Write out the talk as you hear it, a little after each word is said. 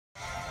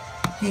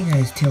Hey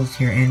guys, Tails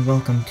here, and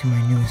welcome to my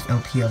newest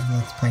LP of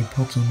Let's Play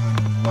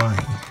Pokemon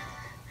Y.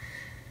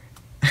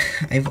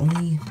 I've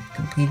only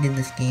completed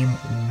this game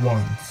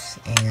once,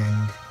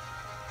 and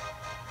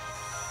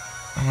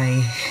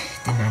I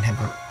did not have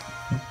a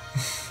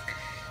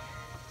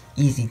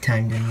easy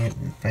time doing it.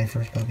 My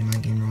first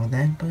Pokemon game and all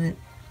that, but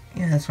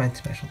yeah, that's why it's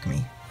special to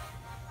me.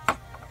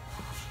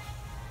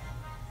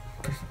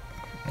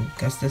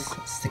 Augustus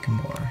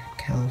Sycamore,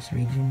 Kalos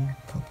Region,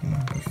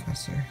 Pokemon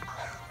Professor.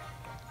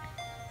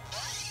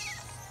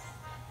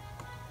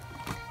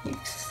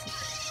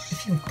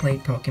 If you've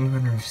played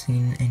Pokemon or have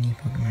seen any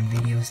Pokemon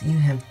videos, you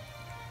have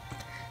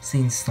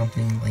seen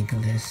something like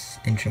this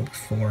intro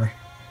before.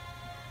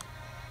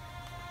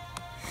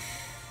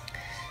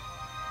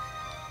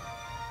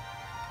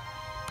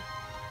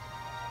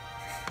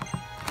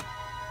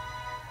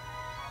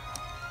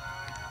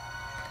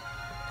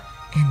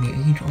 And the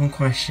age-old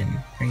question: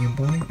 are you a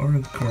boy or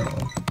a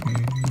girl?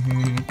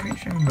 Pretty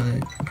sure I'm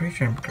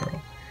a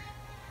girl.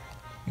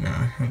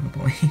 Nah, I'm a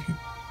boy.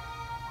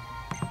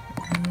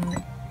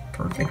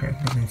 Perfect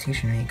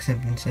representation,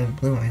 except instead of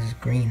blue eyes, is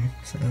green,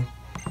 so.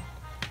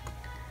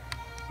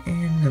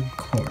 And of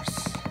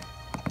course,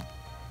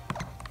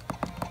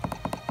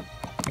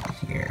 right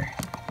here.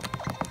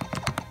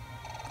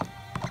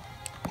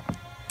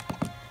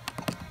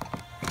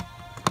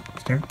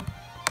 Start.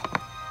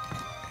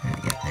 Yeah,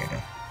 there you go.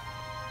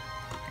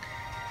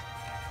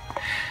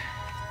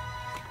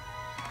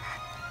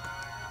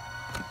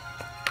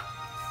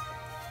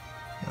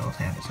 I'll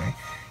have it, sorry.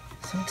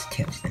 So it's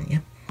Tails then,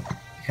 yep.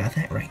 You got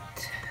that right.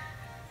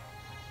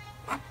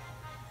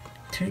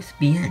 Tres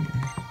bien.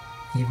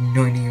 I have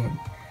no idea.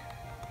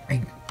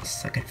 I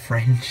suck at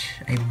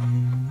French. I've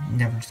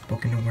never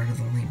spoken a word of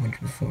the language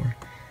before.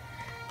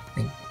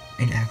 Like,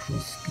 in actual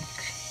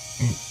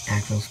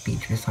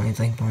speech, besides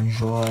like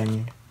bonjour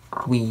and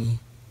oui.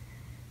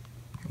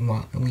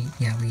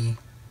 Yeah, oui.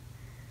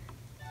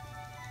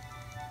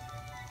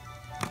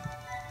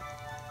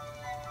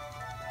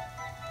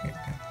 There we go.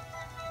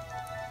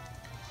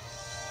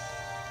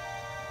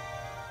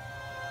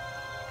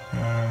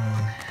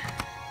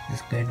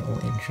 This good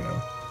old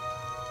intro.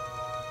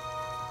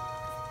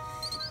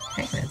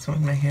 Hey, that's what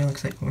my hair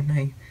looks like when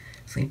I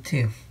sleep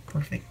too.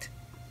 Perfect.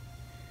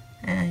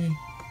 Hey.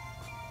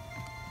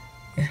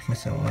 Yeah, my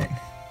silhouette.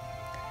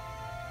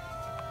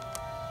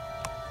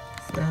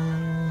 So,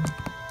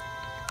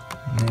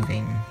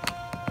 moving.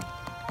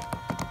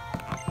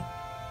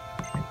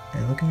 I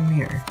look in the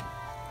mirror.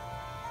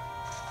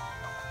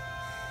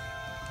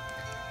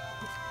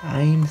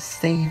 I'm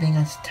saving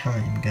us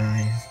time,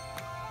 guys.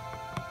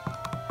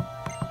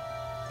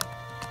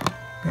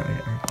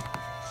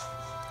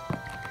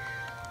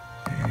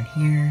 Down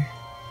here.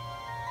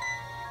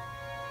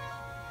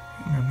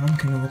 My mom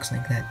kinda looks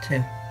like that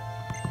too.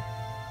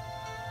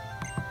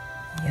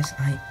 Yes,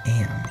 I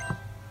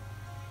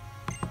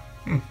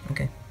am.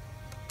 Okay.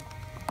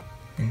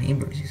 The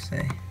neighbors, you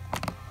say?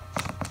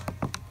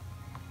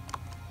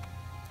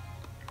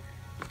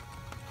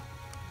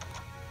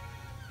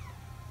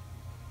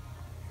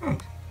 Oh,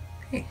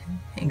 hey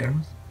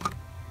girls.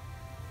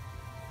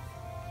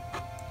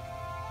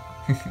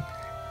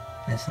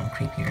 That's some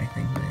creepier, I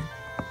think, but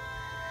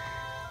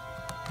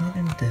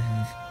welcome to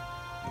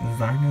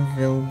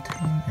Varnoville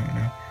town. I don't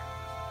know.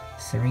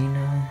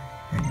 Serena,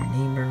 I'm your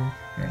neighbor.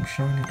 I'm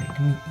Sean. Great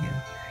to meet you.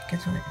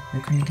 Guess what? We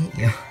couldn't get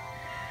you.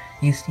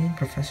 You see,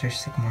 Professor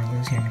Sycamore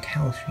lives here in the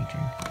Kalos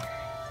region.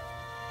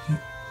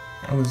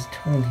 I was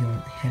told he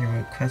had a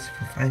request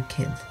for 5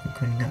 kids,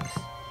 including us.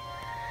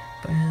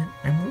 But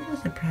I'm a little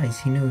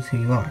surprised he knows who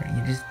you are.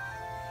 You just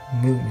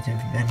moved to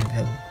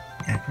Varnoville,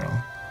 after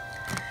all.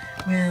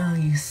 Well,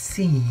 you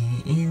see,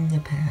 in the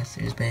past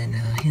there's been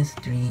a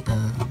history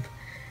of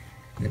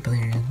the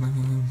player's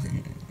moms,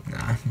 and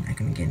I'm not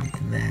gonna get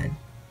into that.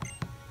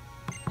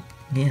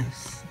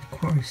 Yes, of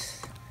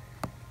course.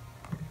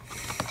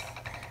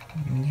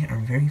 We're gonna get our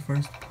very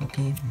first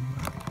Pokemon.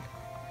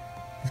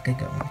 Let's get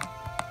going.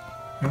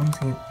 I want to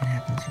see what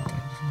happens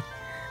sometimes.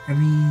 I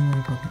really want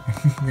a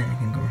Pokemon that I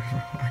can go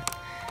for.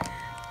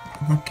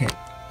 Look at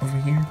over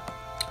here.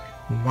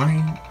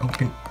 Wide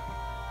open.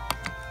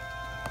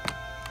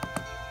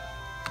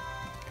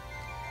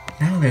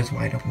 Now there's a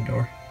wide open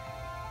door.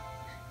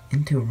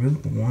 Into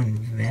Route 1,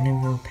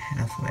 Vanderbilt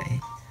Pathway.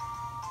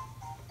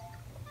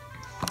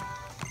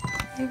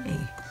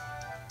 Hey.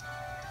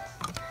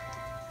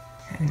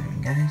 How you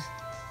doing, guys?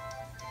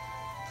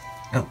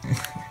 Oh.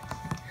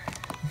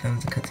 That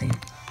was a cutscene.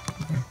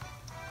 Yeah.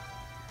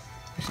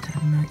 Just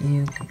talking about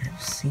you. Can I have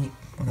a seat?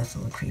 Well, that's a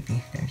little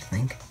creepy, don't you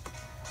think?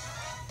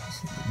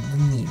 This is the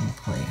meeting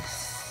place.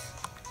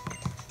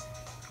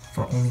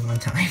 For only one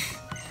time.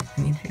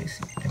 Let me introduce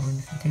you. I want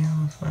to see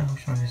Tails. Wow,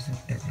 Sean is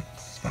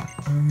spot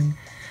on.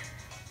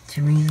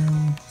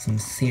 Torino, some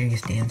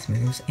serious dance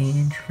moves,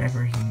 and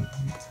Trevor.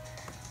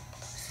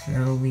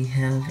 So we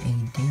have a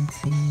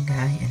dancing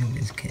guy and a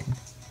whiz kid.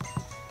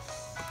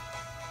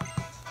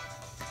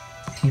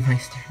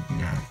 T-Meister,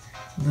 nah.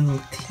 Little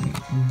T,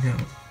 no.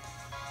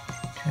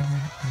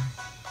 Trevor,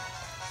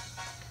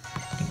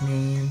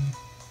 nickname.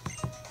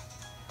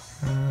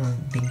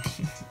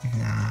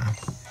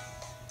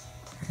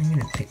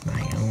 gonna pick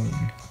my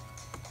own.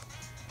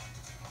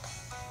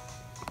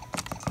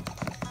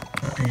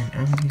 And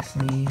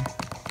obviously,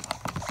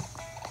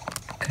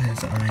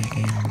 because I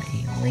am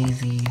a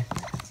lazy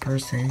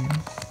person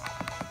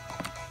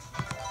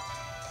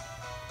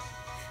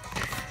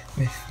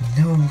with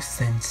no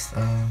sense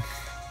of...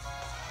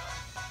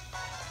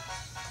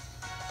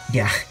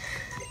 Yeah.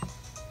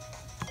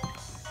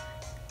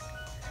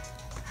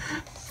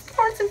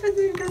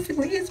 Participant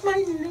perfectly is my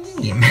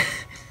name.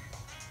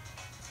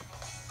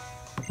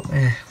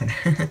 I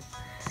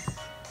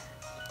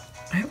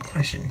have a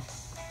question.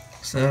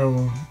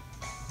 So,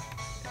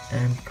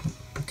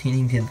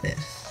 pertaining to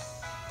this,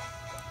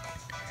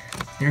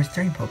 there's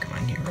 30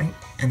 Pokemon here, right?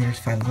 And there's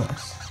 5 of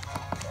us.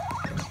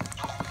 So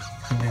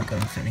I'm gonna go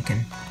to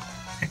Fennekin.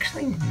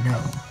 Actually,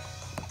 no.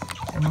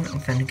 I'm going to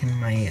Fennekin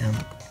my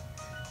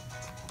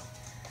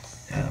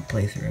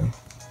playthrough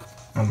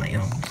on my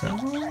own. So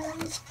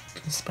let's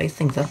spice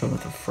things up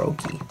with a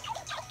Froakie.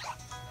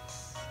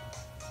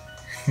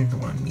 The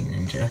one me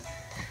ninja.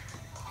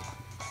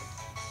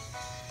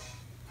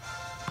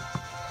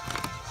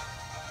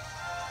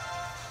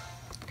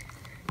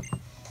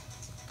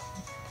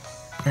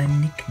 A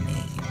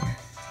nickname.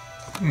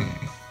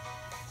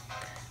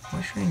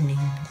 What should I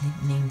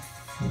nickname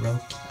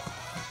Froakie?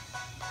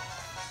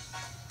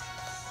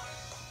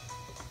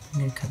 I'm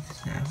gonna cut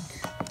this out.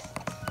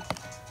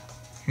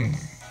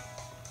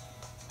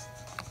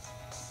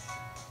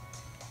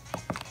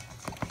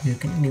 You're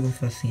gonna be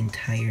with us the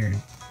entire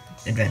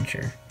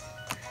adventure.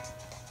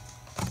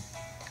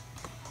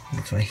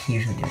 That's what I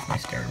usually do with my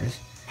starters.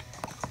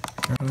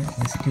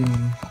 Let's do...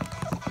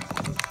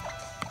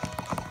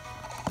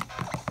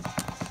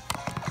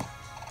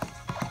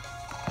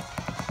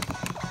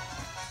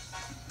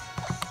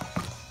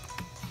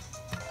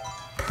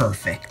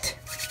 Perfect.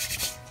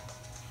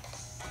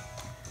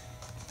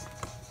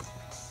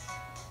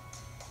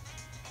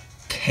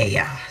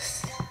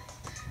 Chaos.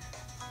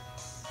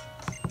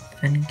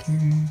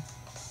 Fennekin.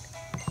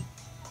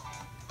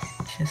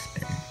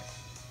 Chespin.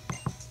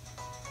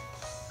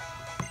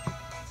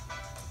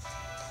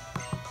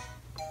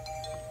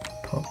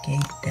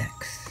 Pokédex.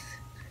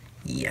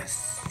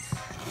 Yes.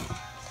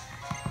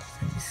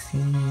 Let me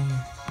see.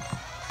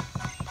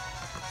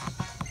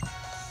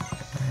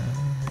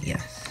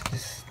 Yes.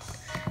 Just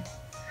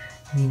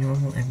the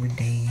normal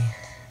everyday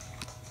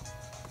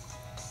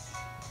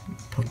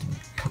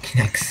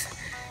Pokédex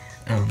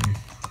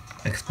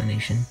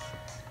explanation.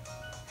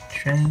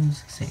 Trevs,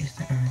 serious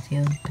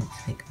deal.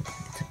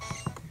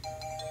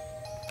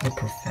 The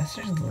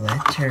professor's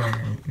letter. I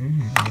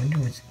wonder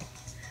what's.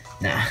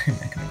 Nah, I'm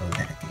not gonna go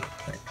that deep,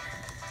 but.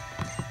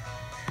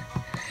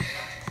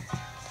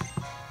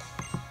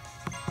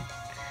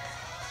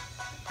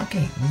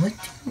 Okay, what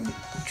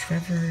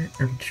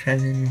do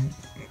Trevin,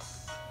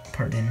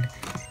 pardon,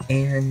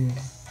 and,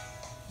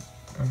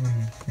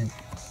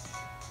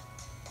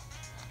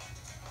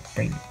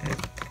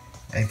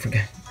 I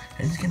forgot.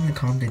 I'm just gonna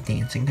call him the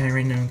dancing guy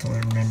right now until I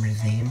remember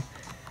his name.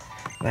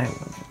 But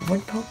what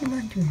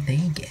Pokemon do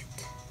they get?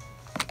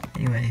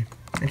 Anyway,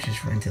 let's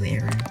just run to the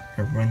errand,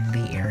 or run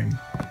the errand.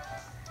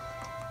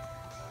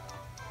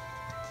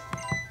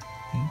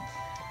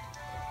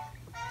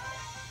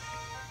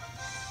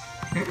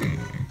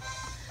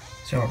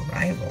 So a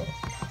rival.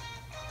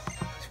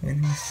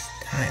 Twin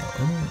style.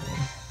 Ooh.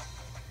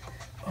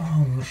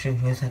 Oh shoot,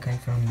 who's that guy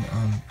from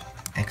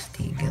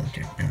XT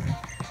Villager?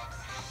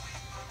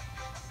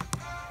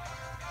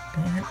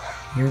 But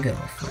here we go.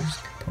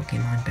 First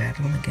Pokemon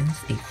battle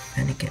against a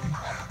Fennekin.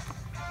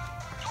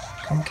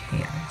 Go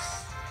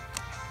Chaos.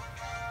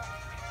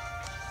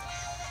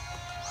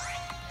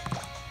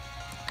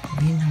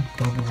 We know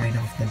Bubble right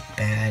off the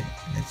bat.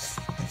 That's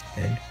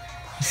good.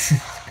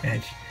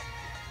 Scratch.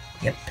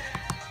 Yep.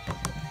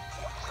 Bubble.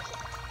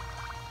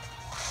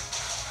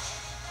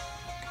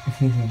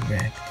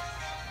 Wrecked.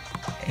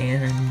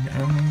 And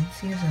let's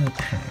see as a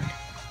pound.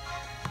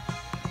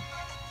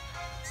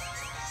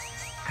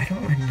 I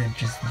don't want to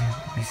just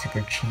be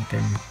super cheap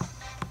and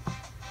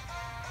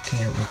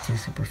KO with 2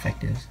 super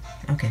effectives.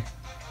 Okay.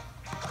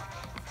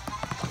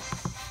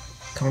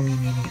 Call me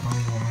maybe all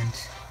you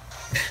want.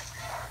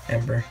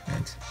 Ember,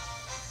 that's...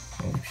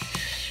 Oh,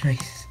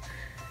 nice.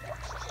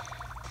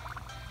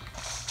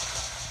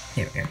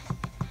 There we go.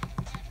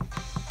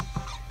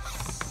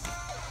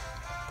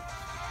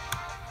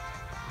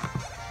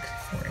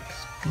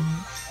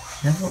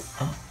 Level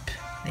up.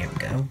 There we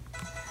go.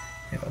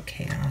 There we go,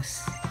 Chaos.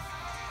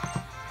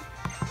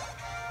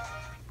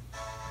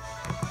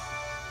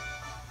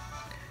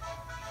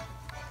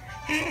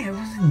 Hey, I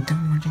wasn't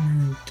done watching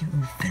the Get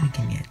with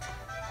Fennekin yet.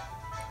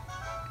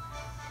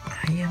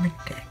 I am a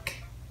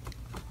dick.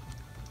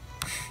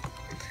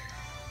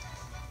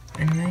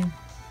 Anyway,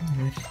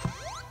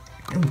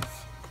 oh.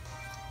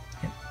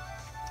 Yep.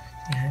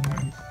 Yeah, I'm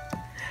on.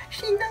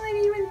 She doesn't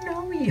even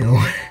know you.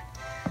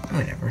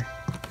 Whatever.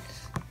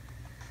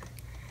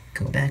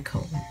 Go back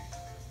home.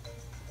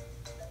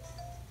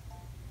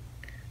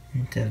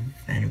 Into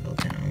Vanderbilt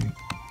Town.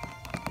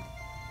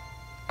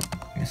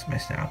 Missed my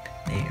stop.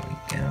 There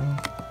we go.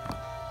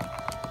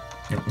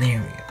 Oh,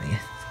 there we go,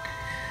 yes.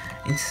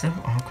 It's so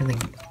awkward,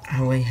 like,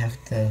 how I have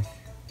to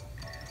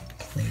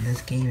play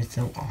this game. It's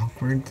so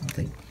awkward. It's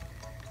like,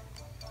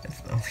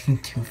 it's only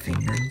 2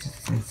 fingers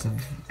since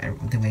of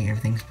the way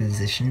everything's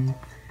positioned.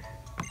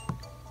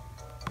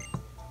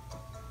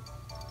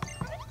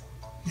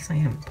 At least I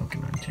have a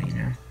Pokemon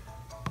trainer.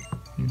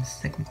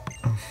 Seems like,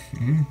 oh,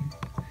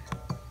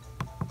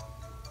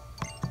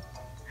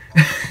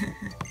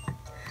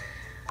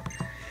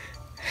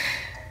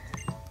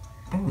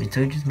 Oh, it's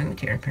just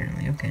military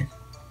apparently, okay.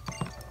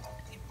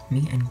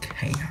 Me and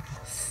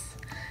Chaos.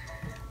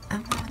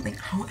 Like,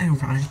 how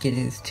ironic it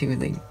is, too,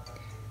 like,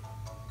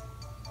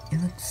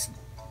 it looks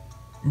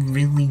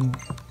really,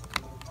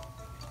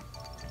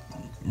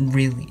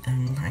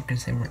 I'm not gonna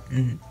say,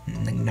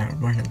 like,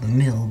 not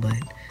run-of-the-mill, but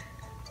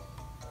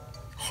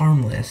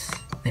harmless.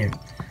 There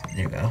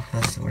we go,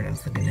 that's the word I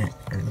was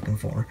looking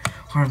for.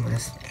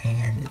 Harmless,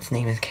 and its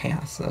name is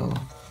Chaos, so,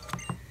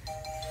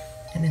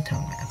 and a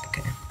tongue map,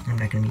 okay. I'm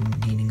not gonna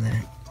be needing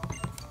that.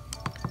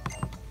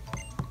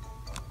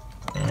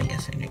 Oh,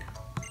 yes, I do.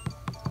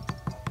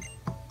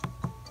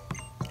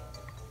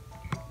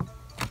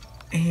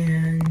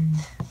 And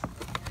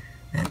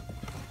that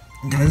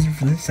does it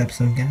for this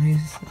episode,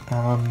 guys.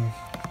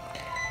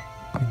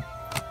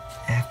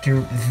 After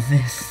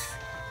this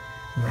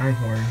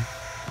Rhyhorn,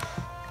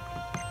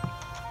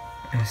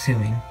 I'm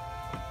assuming,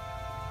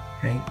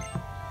 right?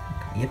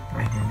 Yep,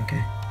 Rhyhorn,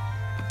 okay.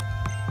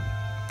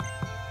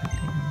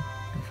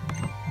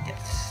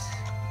 Yes.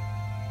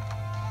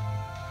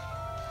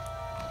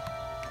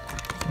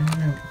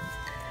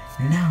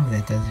 Now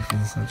that does it for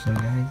this episode,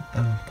 guys,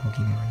 of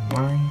Pokemon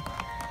Y.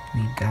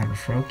 We've got a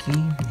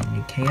Froakie, we did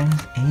new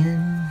Chaos,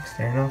 and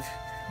started off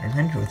our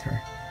adventure with her.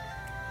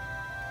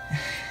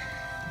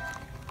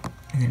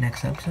 In the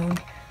next episode,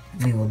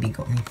 we will be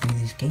going through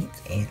these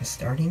gates and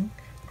starting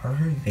our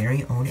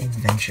very own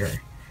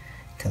adventure.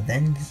 Till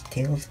then, this is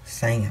Tails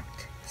signing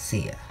out.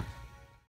 See ya.